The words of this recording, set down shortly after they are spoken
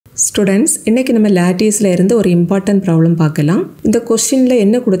Students, இன்றைக்கி நம்ம லாட்டிஸில் இருந்து ஒரு இம்பார்ட்டன்ட் ப்ராப்ளம் பார்க்கலாம். இந்த கொஸ்டினில்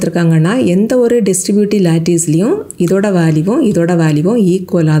என்ன கொடுத்துருக்காங்கன்னா, எந்த ஒரு டிஸ்ட்ரிபியூட்டிவ் லாட்டிஸ்லையும் இதோட வேல்யூவும்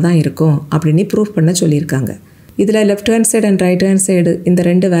ஈக்குவலாக தான் இருக்கும் அப்படின்னு ப்ரூஃப் பண்ண சொல்லியிருக்காங்க. இதில் left hand side and right hand side இந்த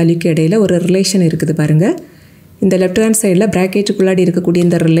ரெண்டு வேல்யூக்கு இடையில் ஒரு ரிலேஷன் இருக்குது பாருங்கள். இந்த லெஃப்ட் ஹேண்ட் சைடில் ப்ராக்கெட்டுக்குள்ளாடி இருக்கக்கூடிய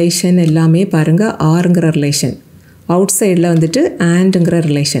இந்த ரிலேஷன் எல்லாமே பாருங்கள் ஆறுங்கிற ரிலேஷன், அவுட் சைடில் வந்துட்டு ஆண்டுங்கிற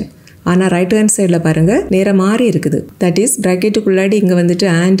ரிலேஷன். ஆனால் ரைட் ஹேண்ட் சைடில் பாருங்கள் நேராக மாறி இருக்குது. தட் இஸ் ப்ராக்கெட்டுக்குள்ளாடி இங்கே வந்துட்டு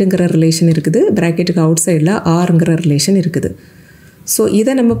ஆண்டுங்கிற ரிலேஷன் இருக்குது, ப்ராக்கெட்டுக்கு அவுட் சைடில் ஆறுங்கிற ரிலேஷன் இருக்குது. ஸோ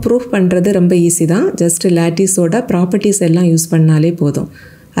இதை நம்ம ப்ரூஃப் பண்ணுறது ரொம்ப ஈஸி தான். ஜஸ்ட் லாட்டிஸோட ப்ராப்பர்ட்டிஸ் எல்லாம் யூஸ் பண்ணாலே போதும்.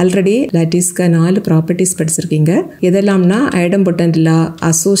 ஆல்ரெடி லாட்டிஸ்க்கு 4 ப்ராப்பர்ட்டிஸ் படிச்சிருக்கீங்க. எதெல்லாம்னா ஐடம்பொட்டன்ட் லா,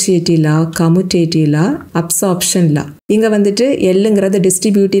 அசோசியேட்டிவ் லா, கம்யூட்டேட்டிவ் லா, அப்சார்ப்ஷன் லா. இங்கே வந்துட்டு எல்லுங்கிறது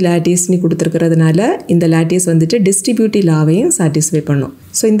டிஸ்ட்ரிபியூட்டிவ் லாட்டிஸ்னு கொடுத்துருக்கிறதுனால இந்த லாட்டிஸ் வந்துட்டு டிஸ்ட்ரிபியூட்டிவ் லாவையும் சாட்டிஸ்ஃபை பண்ணும்.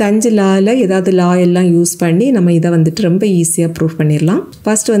 ஸோ இந்த 5 லாவில் ஏதாவது லா எல்லாம் யூஸ் பண்ணி நம்ம இதை வந்துட்டு ரொம்ப ஈஸியாக ப்ரூஃப் பண்ணிடலாம்.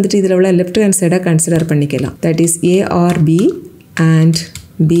 ஃபர்ஸ்ட் வந்துட்டு இதில் உள்ள லெஃப்ட் ஹேண்ட் சைடை கன்சிடர் பண்ணிக்கலாம். That is aRb and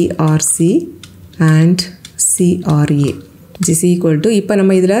bRc and cRa is equal to, இப்போ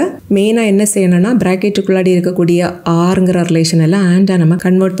நம்ம இதில் மெயினாக என்ன செய்யணும்னா ப்ராக்கெட்டுக்குள்ளாடி இருக்கக்கூடிய ஆறுங்கிற ரிலேஷன் எல்லாம் ஆண்டாக நம்ம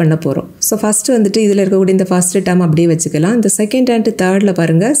கன்வெர்ட் பண்ண போகிறோம். ஸோ ஃபஸ்ட்டு வந்துட்டு இதில் இருக்கக்கூடிய இந்த ஃபஸ்ட்டு டேர்ம் அப்படியே வச்சுக்கலாம். இந்த செகண்ட் அண்ட் தேர்டில்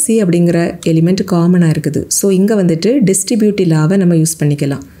பாருங்கள் சி அப்படிங்கிற எலிமெண்ட் காமனாக இருக்குது. ஸோ இங்கே வந்துட்டு டிஸ்ட்ரிபியூட்டிவ் லாவை நம்ம யூஸ்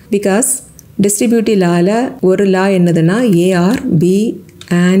பண்ணிக்கலாம். பிகாஸ் டிஸ்ட்ரிபியூட்டிவ் லாவில் ஒரு லா என்னதுன்னா aRb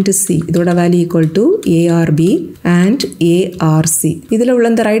and c, இதோட value equal to aRb and arc. இதில்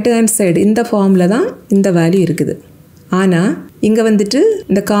உள்ள இந்த ரைட் ஹேண்ட் சைடு இந்த ஃபார்மில் தான் இந்த வேல்யூ இருக்குது. ஆனால் இங்கே வந்துட்டு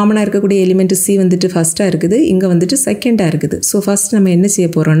இந்த காமனாக இருக்கக்கூடிய எலிமெண்ட் சி வந்துட்டு ஃபஸ்ட்டாக இருக்குது, இங்கே வந்துட்டு செகண்டாக இருக்குது. ஸோ ஃபஸ்ட் நம்ம என்ன செய்ய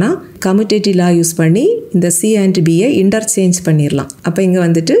போகிறோம்னா கம்யூட்டேட்டிவ் லா யூஸ் பண்ணி இந்த சி அண்ட் பியை இன்டர்சேஞ்ச் பண்ணிடலாம். அப்போ இங்கே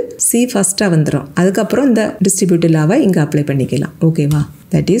வந்துட்டு சி ஃபஸ்ட்டாக வந்துடும். அதுக்கப்புறம் இந்த டிஸ்ட்ரிபியூட்டிவ் லாவை இங்கே அப்ளை பண்ணிக்கலாம். ஓகேவா?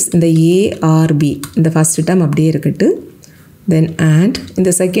 தட் இஸ் இந்த aRb இந்த ஃபஸ்ட்டு டேர்ம் அப்படியே இருக்கட்டு. தென் அண்ட்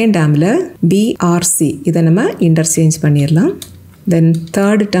இந்த செகண்ட் டேர்மில் bRc இதை நம்ம இன்டர்சேஞ்ச் பண்ணிடலாம். தென்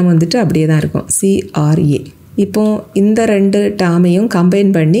தேர்டு டேர்ம் வந்துட்டு அப்படியே தான் இருக்கும் cRa. இப்போ இந்த ரெண்டு டேர்மையும் கம்பைன்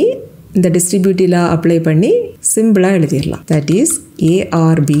பண்ணி இந்த டிஸ்ட்ரிபியூட்டிவ் லா அப்ளை பண்ணி சிம்பிளாக எழுதிடலாம். தட் இஸ்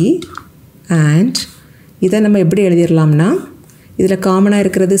aRb அண்ட் இதை நம்ம எப்படி எழுதிடலாம்னா, இதில் காமனாக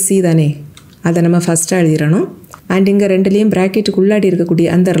இருக்கிறது சி தானே, அதை நம்ம ஃபஸ்ட்டாக எழுதிடணும். அண்ட் இங்கே ரெண்டுலேயும் ப்ராக்கெட்டுக்குள்ளாடி இருக்கக்கூடிய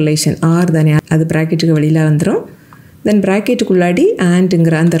அந்த ரிலேஷன் ஆர் தானே, அது ப்ராக்கெட்டுக்கு வெளியில் வந்துடும். தென் ப்ராக்கெட்டுக்குள்ளாடி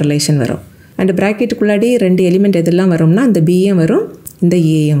ஆண்டுங்கிற அந்த ரிலேஷன் வரும். அண்ட் ப்ராக்கெட்டுக்குள்ளாடி ரெண்டு எலிமெண்ட் எதெல்லாம் வரும்னா இந்த பியும் வரும், இந்த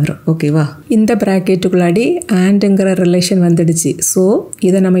ஏயும் வரும். ஓகேவா? இந்த ப்ராக்கெட்டுக்குள்ளாடி ஆண்டுங்கிற ரிலேஷன் வந்துடுச்சு. ஸோ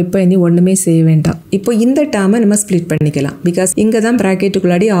இதை நம்ம இப்போ இனி ஒன்றுமே செய்ய வேண்டாம். இப்போ இந்த டேர்மை நம்ம ஸ்ப்ளிட் பண்ணிக்கலாம். பிகாஸ் இங்கே தான்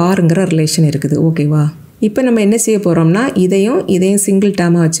ப்ராக்கெட்டுக்குள்ளாடி ஆறுங்கிற ரிலேஷன் இருக்குது. ஓகேவா? இப்போ நம்ம என்ன செய்ய போகிறோம்னா இதையும் சிங்கிள்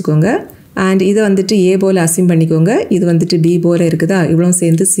டேர்மாக வச்சுக்கோங்க. அண்ட் இதை வந்துட்டு ஏ போல் அசிம் பண்ணிக்கோங்க. இது வந்துட்டு பி போல் இருக்குதா, இவ்வளோ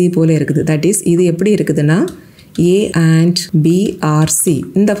சேர்ந்து சி போல் இருக்குது. தட் இஸ் இது எப்படி இருக்குதுன்னா a and bRc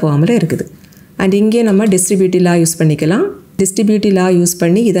இந்த ஃபார்மில் இருக்குது. அண்ட் இங்கே நம்ம டிஸ்ட்ரிபியூட்டிவ் லா யூஸ் பண்ணிக்கலாம். டிஸ்ட்ரிபியூட்டிவ் லா யூஸ்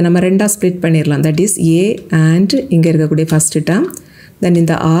பண்ணி இதை நம்ம ரெண்டாக ஸ்ப்ளிட் பண்ணிடலாம். தட் இஸ் a and இங்கே இருக்கக்கூடிய ஃபஸ்ட்டு டேர்ம், தென்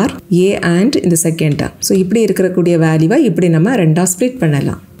இந்த ஆர் a and இந்த செகண்ட் டேர்ம். ஸோ இப்படி இருக்கக்கூடிய வேல்யூவை இப்படி நம்ம ரெண்டாக ஸ்ப்ளிட்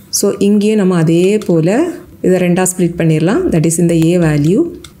பண்ணலாம். ஸோ இங்கேயும் நம்ம அதே போல் இதை ரெண்டாக ஸ்ப்ளிட் பண்ணிடலாம். தட் இஸ் இந்த a வேல்யூ,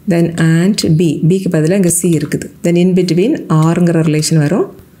 தென் and பிக்கு பதிலாக இங்கே c இருக்குது. தென் இன் பிட்வீன் ஆறுங்கிற ரிலேஷன் வரும்.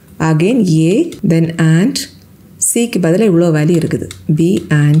 அகெயின் a, தென் and சிக்கு பதிலாக இவ்வளோ வேல்யூ இருக்குது, b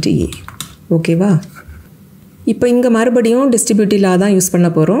and a. ஓகேவா? இப்போ இங்கே மறுபடியும் டிஸ்ட்ரிபியூட்டிவ் லா தான் யூஸ் பண்ண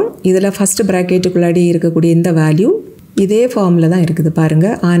போகிறோம். இதில் ஃபஸ்ட்டு ப்ராக்கெட்டுக்குள்ளாடி இருக்கக்கூடிய இந்த வேல்யூ இதே ஃபார்மில் தான் இருக்குது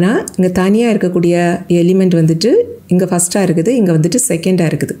பாருங்கள். ஆனால் இங்கே தனியாக இருக்கக்கூடிய எலிமெண்ட் வந்துட்டு இங்கே ஃபஸ்ட்டாக இருக்குது, இங்கே வந்துட்டு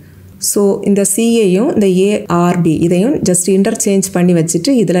செகண்டாக இருக்குது. ஸோ இந்த சிஏயும் இந்த aRb இதையும் ஜஸ்ட் இன்டர்சேஞ்ச் பண்ணி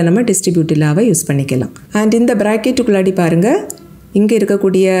வச்சுட்டு இதில் நம்ம டிஸ்ட்ரிபியூட்டிவ் லாவை யூஸ் பண்ணிக்கலாம். அண்ட் இந்த ப்ராக்கெட்டுக்குள்ளாடி பாருங்கள் இங்கே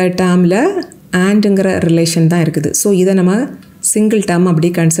இருக்கக்கூடிய டேர்மில் ஆண்டுங்கிற ரிலேஷன் தான் இருக்குது. ஸோ இதை நம்ம சிங்கிள் டேர்ம் அப்படி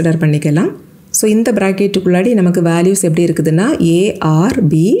கன்சிடர் பண்ணிக்கலாம். ஸோ இந்த ப்ராக்கெட்டுக்குள்ளாடி நமக்கு வேல்யூஸ் எப்படி இருக்குதுன்னா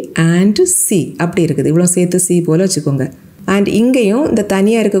aRb and c அப்படி இருக்குது. இவ்வளோ சேர்த்து சி போல் வச்சுக்கோங்க. அண்ட் இங்கேயும் இந்த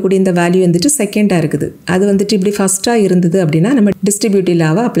தனியாக இருக்கக்கூடிய இந்த வேல்யூ வந்துட்டு செகண்டாக இருக்குது. அது வந்துட்டு இப்படி ஃபஸ்ட்டாக இருந்தது அப்படின்னா நம்ம டிஸ்ட்ரிபியூட்டிவ்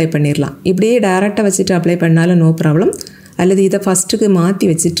லாவை அப்ளை பண்ணிடலாம். இப்படியே டேரெக்டாக வச்சுட்டு அப்ளை பண்ணாலும் நோ ப்ராப்ளம். அல்லது இதை ஃபஸ்ட்டுக்கு மாற்றி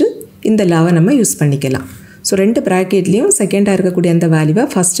வச்சுட்டு இந்த லாவை நம்ம யூஸ் பண்ணிக்கலாம். ஸோ ரெண்டு ப்ராக்கெட்லேயும் செகண்டாக இருக்கக்கூடிய அந்த வேல்யூவை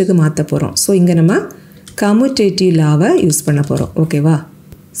ஃபஸ்ட்டுக்கு மாற்ற போகிறோம். ஸோ இங்கே நம்ம கம்யூட்டேட்டிவ் லாவை யூஸ் பண்ண போகிறோம். ஓகேவா?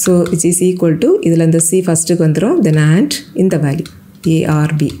 So it's is equal to இதில் இந்த சி ஃபஸ்ட்டுக்கு வந்துடும், தென் அண்ட் இந்த வேல்யூ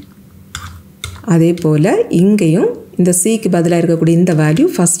aRb. அதே போல் இங்கேயும் இந்த சிக்கு பதிலாக இருக்கக்கூடிய இந்த வேல்யூ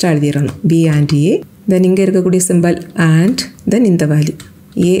ஃபஸ்ட்டாக எழுதிடணும், b and a. தென் இங்கே இருக்கக்கூடிய சிம்பிள் அண்ட் தென் இந்த வேல்யூ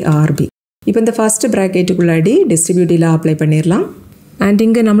aRb. இப்போ இந்த ஃபஸ்ட்டு ப்ராக்கெட்டுக்குள்ளாடி டிஸ்ட்ரிபியூட்டிவ் லா அப்ளை பண்ணிடலாம். அண்ட்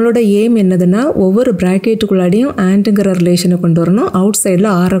இங்கே நம்மளோட எய்ம் என்னதுன்னா ஒவ்வொரு ப்ராக்கெட்டுக்குள்ளாடியும் ஆண்டுங்கிற ரிலேஷனை கொண்டு வரணும், அவுட் சைடில்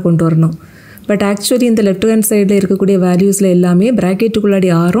ஆரை கொண்டு வரணும். பட் ஆக்சுவலி இந்த லெஃப்ட் ஹேண்ட் சைடில் இருக்கக்கூடிய வேல்யூஸில் எல்லாமே ப்ராக்கெட்டுக்குள்ளாடி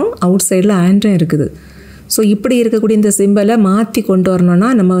ஆரும் அவுட் சைடில் ஆண்டும் இருக்குது. ஸோ இப்படி இருக்கக்கூடிய இந்த சிம்பலை மாற்றி கொண்டு வரணும்னா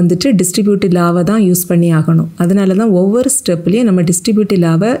நம்ம வந்துட்டு டிஸ்ட்ரிபியூட்டிவ் லாவை தான் யூஸ் பண்ணி ஆகணும். அதனால தான் ஒவ்வொரு ஸ்டெப்லேயும் நம்ம டிஸ்ட்ரிபியூட்டிவ்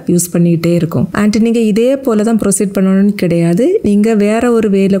லாவை யூஸ் பண்ணிக்கிட்டே இருக்கோம். அண்ட் நீங்கள் இதே போல் தான் ப்ரொசீட் பண்ணணும்னு கிடையாது. நீங்கள் வேறு ஒரு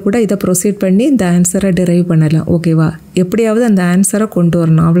வேல கூட இதை ப்ரொசீட் பண்ணி இந்த ஆன்சரை டிரைவ் பண்ணலாம். ஓகேவா? எப்படியாவது அந்த ஆன்சரை கொண்டு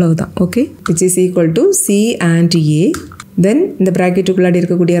வரணும், அவ்வளவுதான். Okay, which is equal to C and A. தென் இந்த ப்ராக்கெட்டுக்குள்ளாடி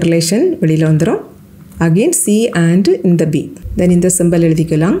இருக்கக்கூடிய ரிலேஷன் வெளியில் வந்துடும். அகெயின் C and இந்த B. தென் இந்த சிம்பல்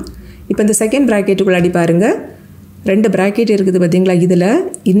எழுதிக்கலாம். இப்போ இந்த செகண்ட் ப்ராக்கெட்டுக்குள்ளாடி பாருங்கள், 2 ப்ராக்கெட் இருக்குது பார்த்தீங்களா? இதில்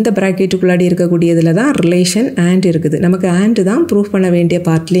இந்த ப்ராக்கெட்டுக்குள்ளாடி இருக்கக்கூடியதில் தான் ரிலேஷன் அண்ட் இருக்குது. நமக்கு அண்டு தான் ப்ரூஃப் பண்ண வேண்டிய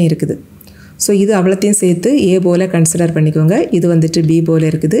பார்ட்லேயும் இருக்குது. ஸோ இது அவ்வளோத்தையும் சேர்த்து A போல் கன்சிடர் பண்ணிக்கோங்க. இது வந்துட்டு B போல்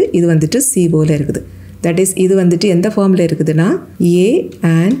இருக்குது, இது வந்துட்டு C போல் இருக்குது. தட் இஸ் இது வந்துட்டு எந்த ஃபார்மில் இருக்குதுன்னா A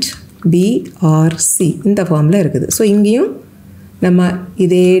and B or C இந்த ஃபார்மில் இருக்குது. ஸோ இங்கேயும் நம்ம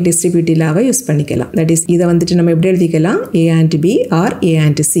இதே டிஸ்ட்ரிபியூட்டிவ் லாவை யூஸ் பண்ணிக்கலாம். தட் இஸ் இதை வந்துட்டு நம்ம எப்படி எழுதிக்கலாம்? A and B or A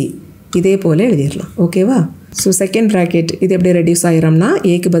and C இதே போல் எழுதிடலாம். ஓகேவா? ஸோ செகண்ட் ப்ராக்கெட் இது எப்படி ரெடியூஸ் ஆகிறோம்னா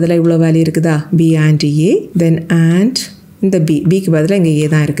ஏக்கு பதிலாக இவ்வளோ வேல்யூ இருக்குதா? B and A. Then and இந்த பிக்கு பதிலாக இங்கே A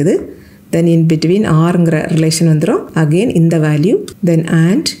தான் இருக்குது. தென் இன் பிட்வீன் ஆருங்கிற ரிலேஷன் வந்துடும். அகெயின் இந்த வேல்யூ. தென்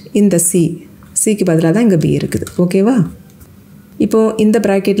அண்ட் இந்த சிக்கு பதிலாக தான் இங்கே B இருக்குது. ஓகேவா? இப்போது இந்த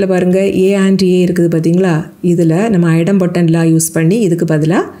ப்ராக்கெட்டில் பாருங்கள் A and A இருக்குது பார்த்தீங்களா? இதில் நம்ம ஐடம்பொட்டன் லா யூஸ் பண்ணி இதுக்கு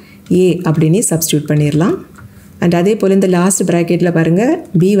பதிலாக A அப்படின்னு சப்ஸ்டியூட் பண்ணிடலாம். அண்ட் அதே போல் இந்த லாஸ்ட் ப்ராக்கெட்டில் பாருங்கள்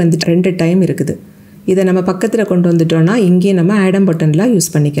B வந்துட்டு 2 டைம் இருக்குது. இதை நம்ம பக்கத்தில் கொண்டு வந்துட்டோன்னா இங்கேயே நம்ம ஐடம்பொட்டன் லா யூஸ்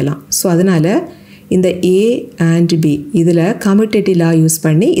பண்ணிக்கலாம். ஸோ அதனால் இந்த A and B இதில் கம்யூட்டேட்டிவ் லா யூஸ்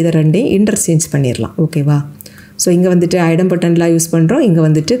பண்ணி இதை ரெண்டையும் இன்டர்சேஞ்ச் பண்ணிடலாம். ஓகேவா? ஸோ இங்கே வந்துட்டு ஐடம்பொட்டன் லா யூஸ் பண்ணுறோம், இங்கே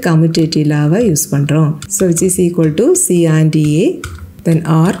வந்துட்டு கம்யூட்டேட்டிவ் லாவை யூஸ் பண்ணுறோம். So which is equal to C and A, then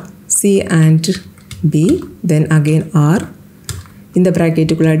R C and B, then again R. இந்த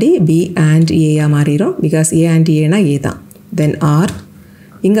ப்ராக்கெட்டுக்குள்ளாடி B and A மாறிடும். பிகாஸ் A and Aனா A தான். தென் R.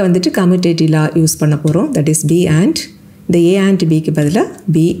 இங்கே வந்துட்டு கம்யூட்டேட்டிவ் லா யூஸ் பண்ண போகிறோம். தட் இஸ் B and இந்த A and Bக்கு பதிலாக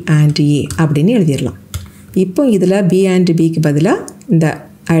B and A அப்படின்னு எழுதிடலாம். இப்போ இதில் B and Bக்கு பதிலாக இந்த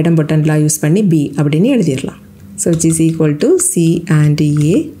ஐடம்பொட்டன் லா யூஸ் பண்ணி B அப்படின்னு எழுதிடலாம். So which is equal to C and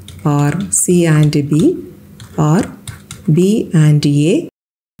A or C and B or B and A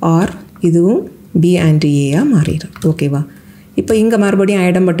or இதுவும் B and A மாறிடும். ஓகேவா? இப்போ இங்கே மறுபடியும்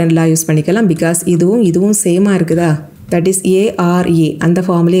ஐடம்பொட்டன் லா யூஸ் பண்ணிக்கலாம். பிகாஸ் இதுவும் சேமாக இருக்குதா? That is A or A அந்த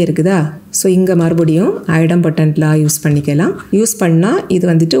ஃபார்ம்லேயே இருக்குதா? ஸோ இங்கே மறுபடியும் ஐடம்பொட்டன் லா யூஸ் பண்ணிக்கலாம். யூஸ் பண்ணால் இது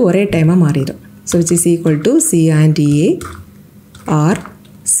வந்துட்டு ஒரே டைமாக மாறிடும். So which is equal to C and A or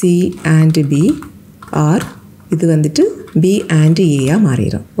C and B or இது வந்துட்டு B and A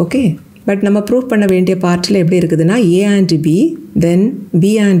மாறிடும். ஓகே, பட் நம்ம ப்ரூவ் பண்ண வேண்டிய பார்ட்டில் எப்படி இருக்குதுன்னா A and B, then B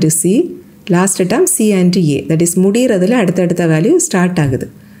and C, last term C and A. That is முடிகிறதுல அடுத்தடுத்த வேல்யூ ஸ்டார்ட் ஆகுது.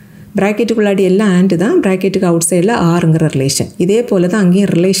 ப்ராக்கெட்டுக்குள்ளாடி எல்லாம் ஆண்டு தான், ப்ராக்கெட்டுக்கு அவுட் சைடில் ஆருங்கிற ரிலேஷன். இதே போல் தான்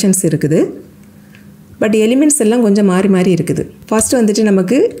அங்கேயும் ரிலேஷன்ஸ் இருக்குது. பட் எலிமெண்ட்ஸ் எல்லாம் கொஞ்சம் மாறி இருக்குது. ஃபஸ்ட்டு வந்துட்டு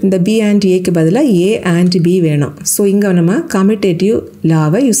நமக்கு இந்த B and Aக்கு பதிலாக A and B வேணும். ஸோ இங்கே நம்ம கம்யூட்டேட்டிவ்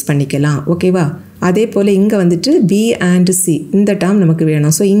லாவை யூஸ் பண்ணிக்கலாம். ஓகேவா? அதே போல் இங்கே வந்துட்டு B and C இந்த டேர்ம் நமக்கு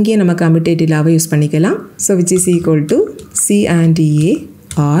வேணும். ஸோ இங்கேயே நம்ம கம்யூட்டேட்டிவ் லாவை யூஸ் பண்ணிக்கலாம். So which is equal to C and A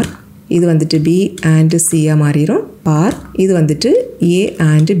or இது வந்துட்டு B and C மாறிடும். ஆர் இது வந்துட்டு A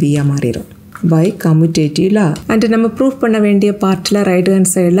and B மாறிடும் பை கம்யூட்டேட்டிவ் லா. அண்ட் நம்ம ப்ரூஃப் பண்ண வேண்டிய பார்ட்டில் ரைட்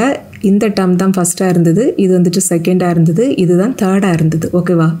ஹேண்ட் சைடில் இந்த டேர்ம் தான் ஃபஸ்ட்டாக இருந்தது, இது வந்துட்டு செகண்டாக இருந்தது, இதுதான் தேர்டாக இருந்தது.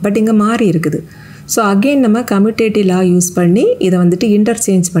 ஓகேவா? பட் இங்கே மாறி இருக்குது. ஸோ அகெயின் நம்ம கம்யூட்டேட்டிவ் லா யூஸ் பண்ணி இதை வந்துட்டு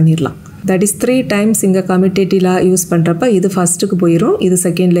இன்டர்சேஞ்ச் பண்ணிடலாம். தட் இஸ் 3 டைம்ஸ் இங்கே கம்யூட்டேட்டிவ் லா யூஸ் பண்ணுறப்ப இது ஃபஸ்ட்டுக்கு போயிடும், இது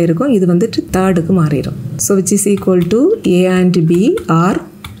செகண்டில் இருக்கும், இது வந்துட்டு தேர்டுக்கு மாறிடும். So which is equal to A and B or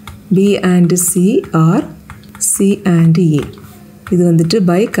B and C or C and A. இது வந்துட்டு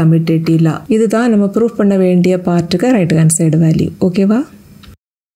பை கம்யூட்டேட்டிவ் லா. இதுதான் நம்ம ப்ரூஃப் பண்ண வேண்டிய பார்ட்டுக்கு ரைட் ஹேண்ட் சைடு வேல்யூ. ஓகேவா?